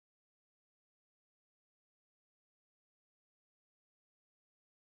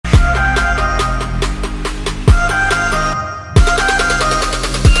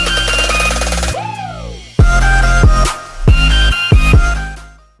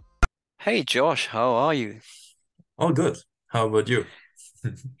Hey Josh, how are you? Oh, good. How about you?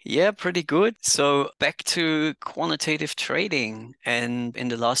 Yeah, pretty good. So back to quantitative trading. And in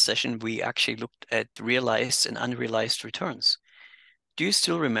the last session, we actually looked at realized and unrealized returns. Do you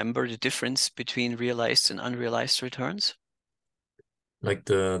still remember the difference between realized and unrealized returns? Like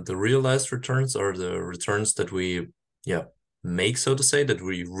the realized returns are the returns that we yeah make, so to say, that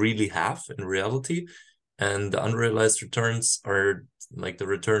we really have in reality. And the unrealized returns are like the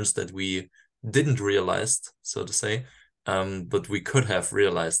returns that we didn't realize, so to say, but we could have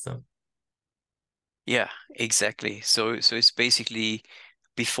realized them. Yeah, exactly. So it's basically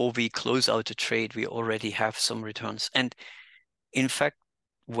before we close out the trade, we already have some returns. And in fact,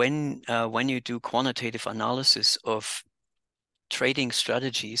 when you do quantitative analysis of trading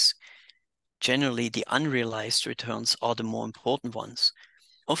strategies, generally the unrealized returns are the more important ones.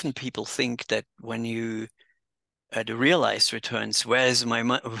 Often people think that when you the realized returns, where is my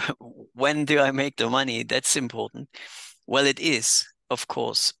money? When do I make the money? That's important. Well, it is, of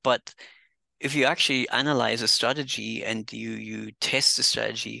course, but if you actually analyze a strategy and you test the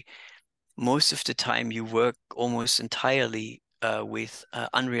strategy, most of the time you work almost entirely with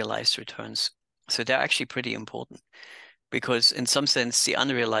unrealized returns. So they're actually pretty important because in some sense the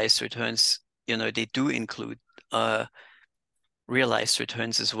unrealized returns, they do include uh, realized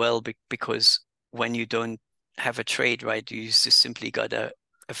returns as well, because when you don't have a trade, right, you just simply got a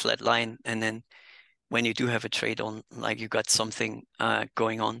flat line, and then when you do have a trade on, like you got something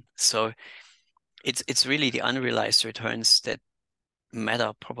going on. So it's really the unrealized returns that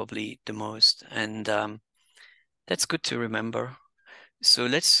matter probably the most, and that's good to remember. So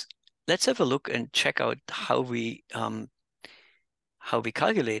let's have a look and check out how we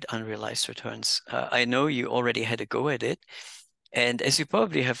calculate unrealized returns. I know you already had a go at it. And as you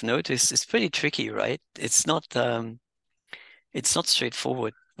probably have noticed, it's pretty tricky, right? It's not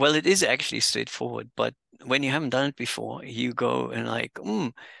straightforward. Well, it is actually straightforward, but when you haven't done it before, you go and like,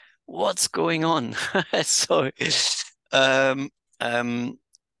 what's going on? So um um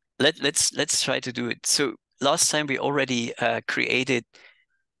let's try to do it. So last time we already created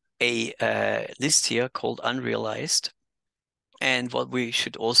a list here called Unrealized. And what we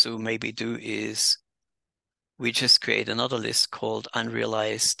should also maybe do is we just create another list called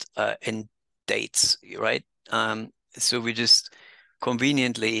Unrealized and dates, right? So we just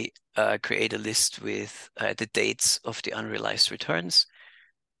conveniently create a list with the dates of the unrealized returns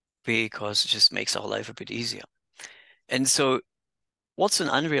because it just makes our life a bit easier. And so, what's an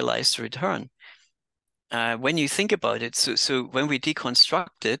unrealized return? When you think about it, so when we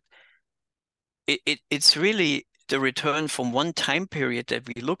deconstruct it, it's really the return from one time period that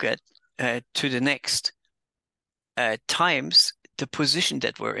we look at to the next times the position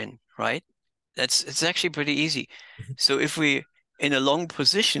that we're in, right? It's actually pretty easy. So if we in a long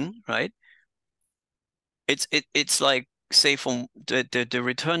position, right, it's like say from the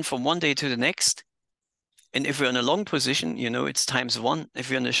return from one day to the next. And if we're in a long position, it's times one. If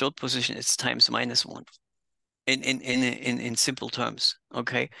we're in a short position, it's times minus one. In simple terms.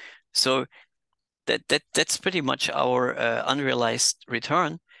 Okay. So that's pretty much our unrealized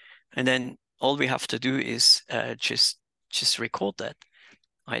return. And then all we have to do is just record that,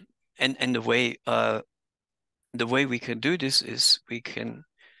 right? And the way we can do this is we can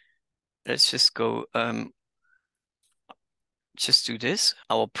let's just go just do this.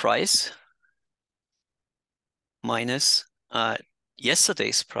 Our price minus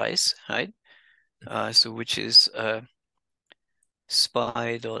yesterday's price, right? So which is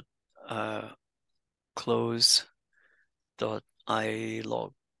spy dot close dot I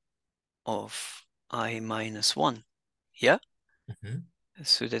log of I minus one. Yeah. Mhm.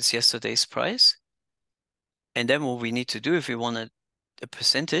 So that's yesterday's price. And then what we need to do if we want a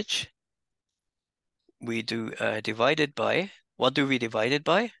percentage, we do divided by, what do we divide it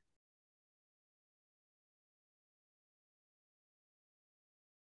by?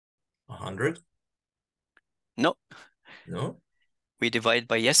 100? No, No? we divide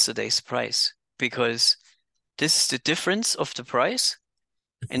by yesterday's price because this is the difference of the price.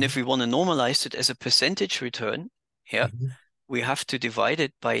 And Mhm. if we want to normalize it as a percentage return, yeah, Mhm. we have to divide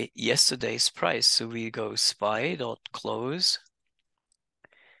it by yesterday's price. So we go spy dot close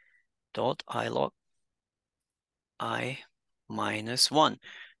dot ilog I minus one.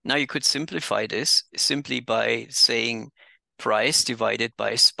 Now you could simplify this simply by saying price divided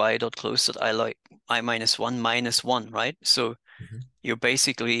by spy dot close dot ilog I minus one, right? So Mhm. you're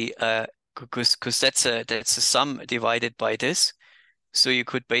basically because that's a sum divided by this. So you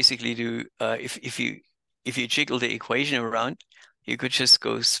could basically do if you jiggle the equation around, you could just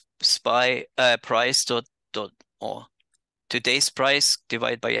go spy price dot or today's price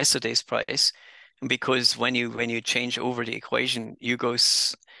divided by yesterday's price. Because when you change over the equation, you go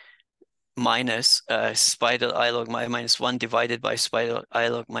minus spider I log minus 1 divided by spider I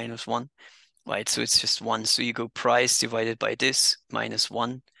log minus 1, right? So it's just 1. So you go price divided by this minus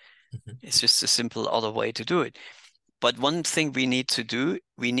 1. Mhm. It's just a simple other way to do it. But one thing we need to do,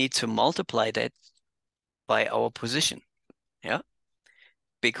 we need to multiply that by our position. Yeah.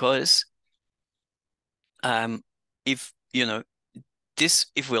 Because if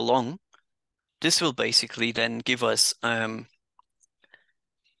if we're long, this will basically then give us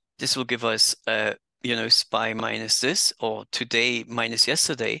SPY minus this, or today minus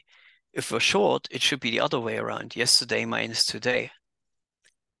yesterday. If we're short, it should be the other way around, yesterday minus today.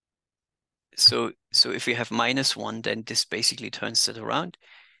 So if we have minus 1, then this basically turns it around.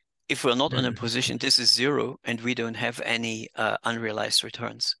 If we're not on a Mhm. position, this is 0, and we don't have any unrealized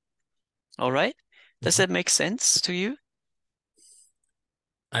returns. All right? Does Mhm. that make sense to you?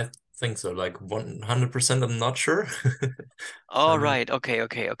 I think so. Like 100%, I'm not sure. All Um, right. Okay.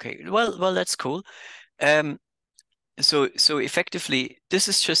 Well, that's cool. Um, so effectively, this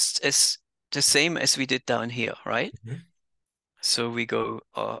is just as the same as we did down here, right? mhm. So we go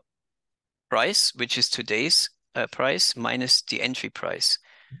price, which is today's price, minus the entry price.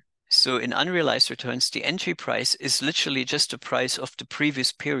 So in unrealized returns, the entry price is literally just the price of the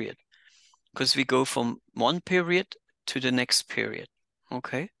previous period, because we go from one period to the next period.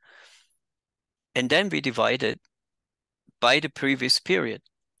 Okay. And then we divide it by the previous period.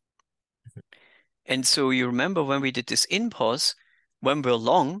 And so you remember when we did this in pause, when we're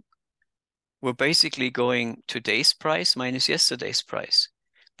long, we're basically going today's price minus yesterday's price.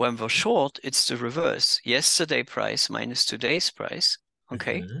 When we're short, it's the reverse. Yesterday price minus today's price.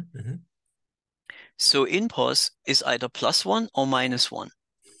 Okay. Mhm. Mhm. So in pause is either +1 or -1.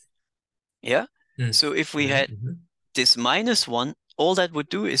 Yeah. Mhm. So if we Mhm. had Mhm. this -1, all that would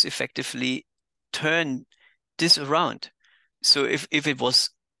do is effectively turn this around. So if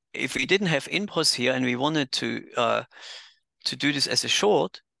we didn't have in pause here and we wanted to do this as a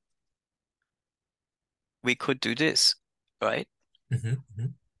short, we could do this, right? Mhm.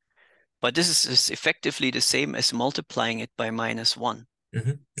 Mhm. But this is effectively the same as multiplying it by -1.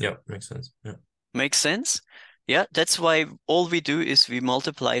 Mhm. Yeah, makes sense. Yeah. Makes sense? Yeah, that's why all we do is we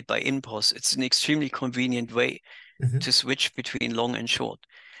multiply it by in-pause. It's an extremely convenient way Mhm. to switch between long and short.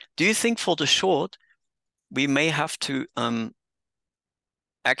 Do you think for the short, we may have to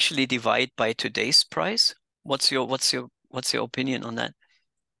actually divide by today's price? What's your opinion on that?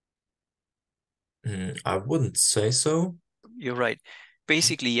 I wouldn't say so. You're right.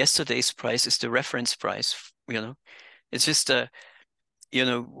 Basically, yesterday's price is the reference price, It's just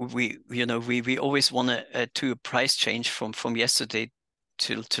we always want to do a price change from yesterday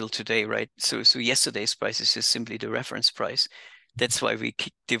till today, right? So yesterday's price is just simply the reference price. That's why we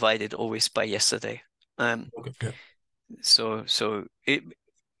divide it always by yesterday. Um, Okay. Yeah. so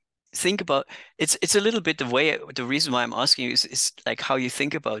think about it's a little bit the reason why I'm asking you is like how you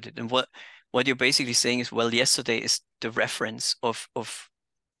think about it, and what you're basically saying is, well, yesterday is the reference of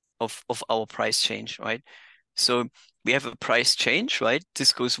our price change, right? So we have a price change, right?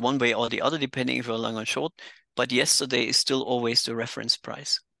 This goes one way or the other, depending if we're long or short, but yesterday is still always the reference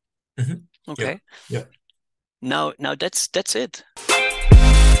price. Mhm. Yeah. Okay. Yeah. Now that's it.